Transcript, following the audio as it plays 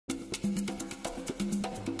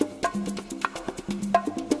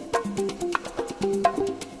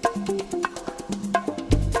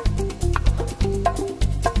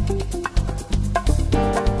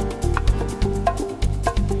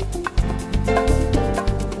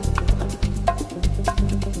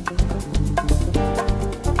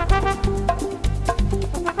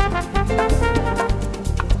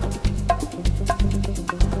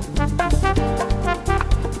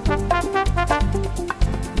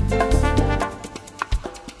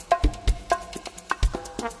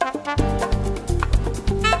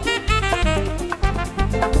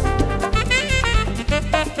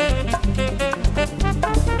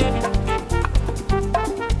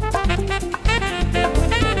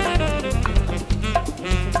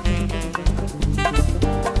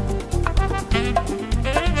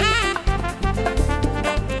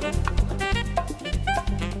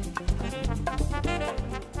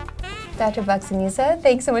Dr. Baxamusa,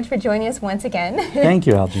 thanks so much for joining us once again. Thank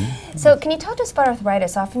you, Algie. So can you talk to us about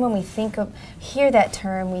arthritis? Often when we hear that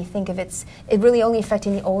term, we think of it really only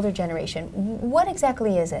affecting the older generation. What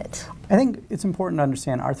exactly is it? I think it's important to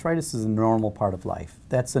understand arthritis is a normal part of life.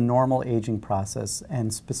 That's a normal aging process,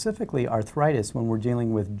 and specifically arthritis, when we're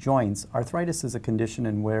dealing with joints, arthritis is a condition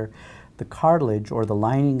in where the cartilage or the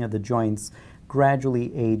lining of the joints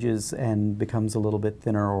gradually ages and becomes a little bit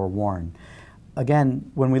thinner or worn. Again,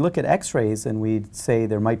 when we look at x-rays and we say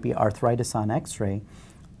there might be arthritis on x-ray,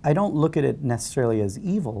 I don't look at it necessarily as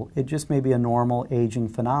evil. It just may be a normal aging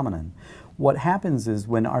phenomenon. What happens is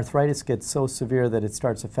when arthritis gets so severe that it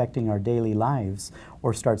starts affecting our daily lives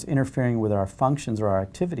or starts interfering with our functions or our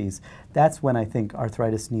activities, that's when I think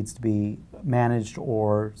arthritis needs to be managed,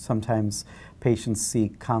 or sometimes patients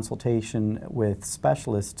seek consultation with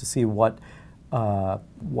specialists to see what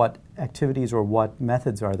activities or what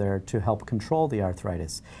methods are there to help control the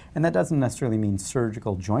arthritis. And that doesn't necessarily mean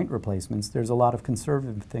surgical joint replacements. There's a lot of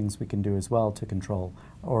conservative things we can do as well to control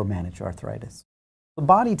or manage arthritis. The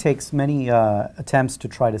body takes many attempts to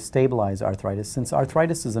try to stabilize arthritis. Since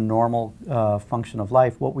arthritis is a normal function of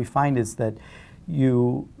life, what we find is that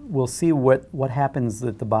you will see what happens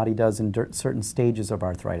that the body does in certain stages of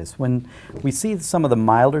arthritis. When we see some of the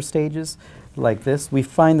milder stages like this, we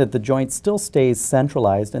find that the joint still stays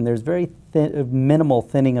centralized and there's very minimal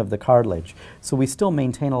thinning of the cartilage. So we still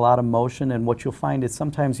maintain a lot of motion, and what you'll find is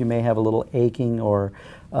sometimes you may have a little aching or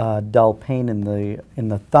dull pain in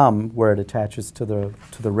the thumb where it attaches to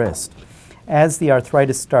the wrist. As the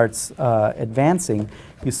arthritis starts advancing,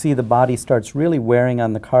 you see the body starts really wearing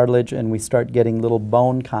on the cartilage, and we start getting little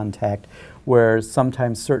bone contact where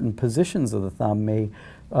sometimes certain positions of the thumb may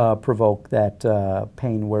provoke that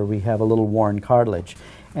pain where we have a little worn cartilage.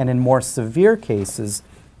 And in more severe cases,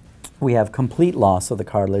 we have complete loss of the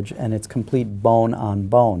cartilage and it's complete bone on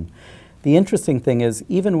bone. The interesting thing is,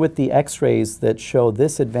 even with the x-rays that show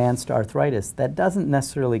this advanced arthritis, that doesn't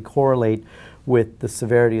necessarily correlate with the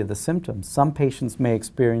severity of the symptoms. Some patients may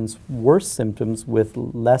experience worse symptoms with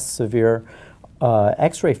less severe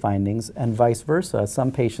x-ray findings, and vice versa.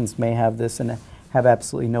 Some patients may have this and have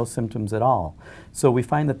absolutely no symptoms at all. So we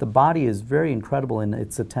find that the body is very incredible in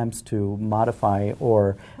its attempts to modify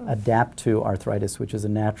or adapt to arthritis, which is a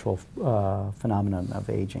natural phenomenon of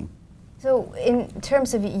aging. So in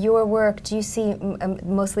terms of your work, do you see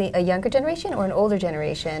mostly a younger generation or an older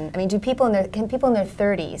generation? I mean, can people in their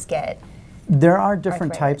 30s get There are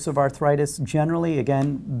different arthritis? types of arthritis. Generally,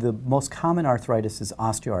 again, the most common arthritis is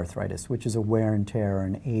osteoarthritis, which is a wear and tear or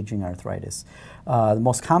an aging arthritis. The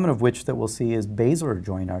most common of which that we'll see is basilar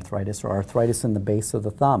joint arthritis, or arthritis in the base of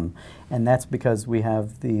the thumb. And that's because we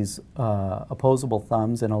have these opposable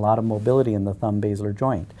thumbs and a lot of mobility in the thumb basilar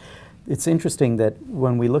joint. It's interesting that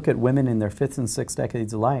when we look at women in their 5th and 6th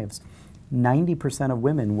decades of lives, 90% of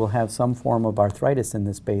women will have some form of arthritis in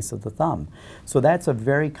this base of the thumb. So that's a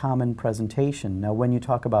very common presentation. Now, when you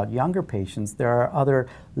talk about younger patients, there are other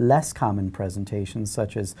less common presentations,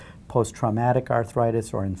 such as post-traumatic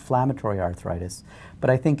arthritis or inflammatory arthritis. But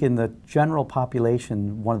I think in the general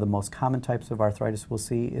population, one of the most common types of arthritis we'll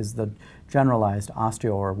see is the generalized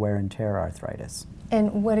osteo or wear and tear arthritis.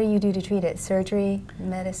 And what do you do to treat it? Surgery,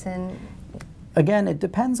 medicine? Again, it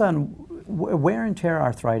depends on. Wear and tear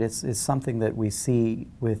arthritis is something that we see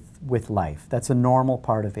with life. That's a normal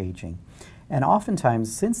part of aging. And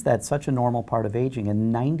oftentimes, since that's such a normal part of aging,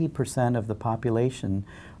 and 90% of the population,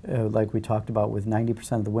 like we talked about with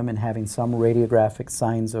 90% of the women having some radiographic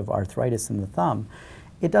signs of arthritis in the thumb,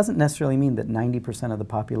 it doesn't necessarily mean that 90% of the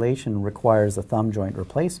population requires a thumb joint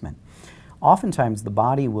replacement. Oftentimes, the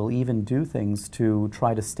body will even do things to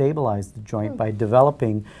try to stabilize the joint by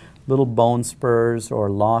developing little bone spurs or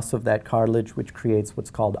loss of that cartilage, which creates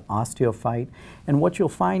what's called osteophyte. And what you'll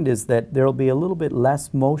find is that there'll be a little bit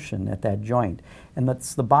less motion at that joint. And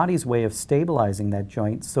that's the body's way of stabilizing that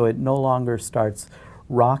joint, so it no longer starts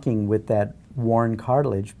rocking with that worn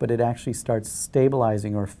cartilage, but it actually starts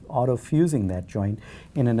stabilizing or auto-fusing that joint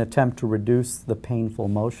in an attempt to reduce the painful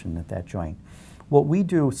motion at that joint. What we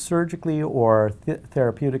do surgically or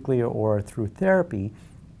therapeutically or through therapy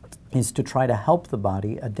is to try to help the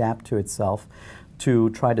body adapt to itself, to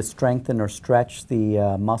try to strengthen or stretch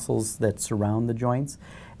the muscles that surround the joints.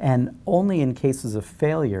 And only in cases of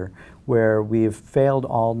failure, where we've failed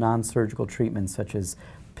all non-surgical treatments such as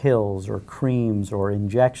pills or creams or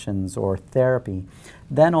injections or therapy,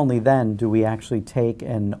 Then, only then, do we actually take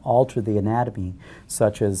and alter the anatomy,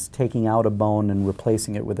 such as taking out a bone and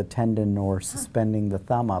replacing it with a tendon, or suspending the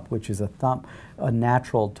thumb up, which is a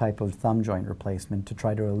natural type of thumb joint replacement to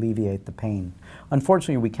try to alleviate the pain.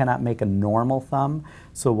 Unfortunately, we cannot make a normal thumb,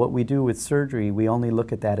 so what we do with surgery, we only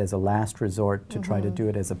look at that as a last resort to try to do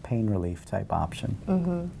it as a pain relief type option.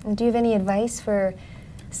 And do you have any advice for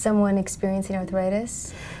someone experiencing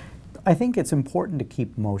arthritis? I think it's important to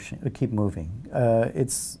keep moving.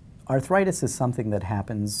 Arthritis is something that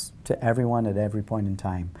happens to everyone at every point in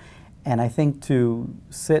time. And I think to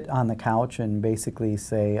sit on the couch and basically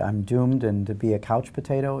say, I'm doomed and to be a couch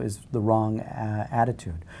potato is the wrong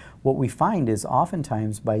attitude. What we find is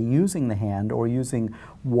oftentimes by using the hand or using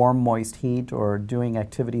warm, moist heat or doing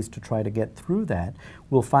activities to try to get through that,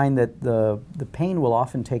 we'll find that the pain will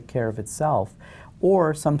often take care of itself.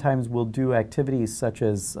 Or sometimes we'll do activities such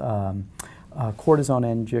as cortisone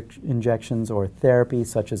injections or therapy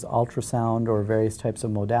such as ultrasound or various types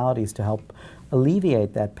of modalities to help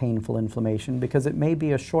alleviate that painful inflammation, because it may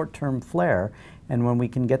be a short-term flare, and when we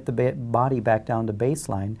can get the body back down to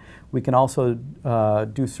baseline, we can also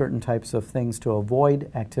do certain types of things to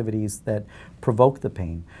avoid activities that provoke the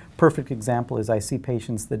pain. Perfect example is I see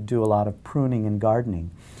patients that do a lot of pruning and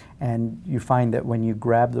gardening. And you find that when you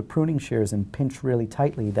grab the pruning shears and pinch really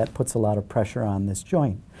tightly, that puts a lot of pressure on this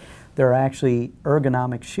joint. There are actually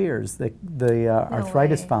ergonomic shears that the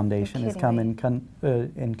Arthritis Foundation has come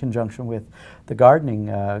in conjunction with the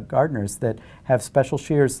gardeners that have special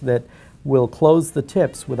shears that will close the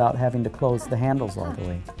tips without having to close the handles all the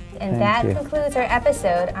way. And that concludes our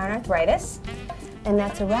episode on arthritis. And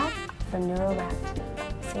that's a wrap from neuroRAPT.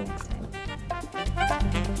 See you next time.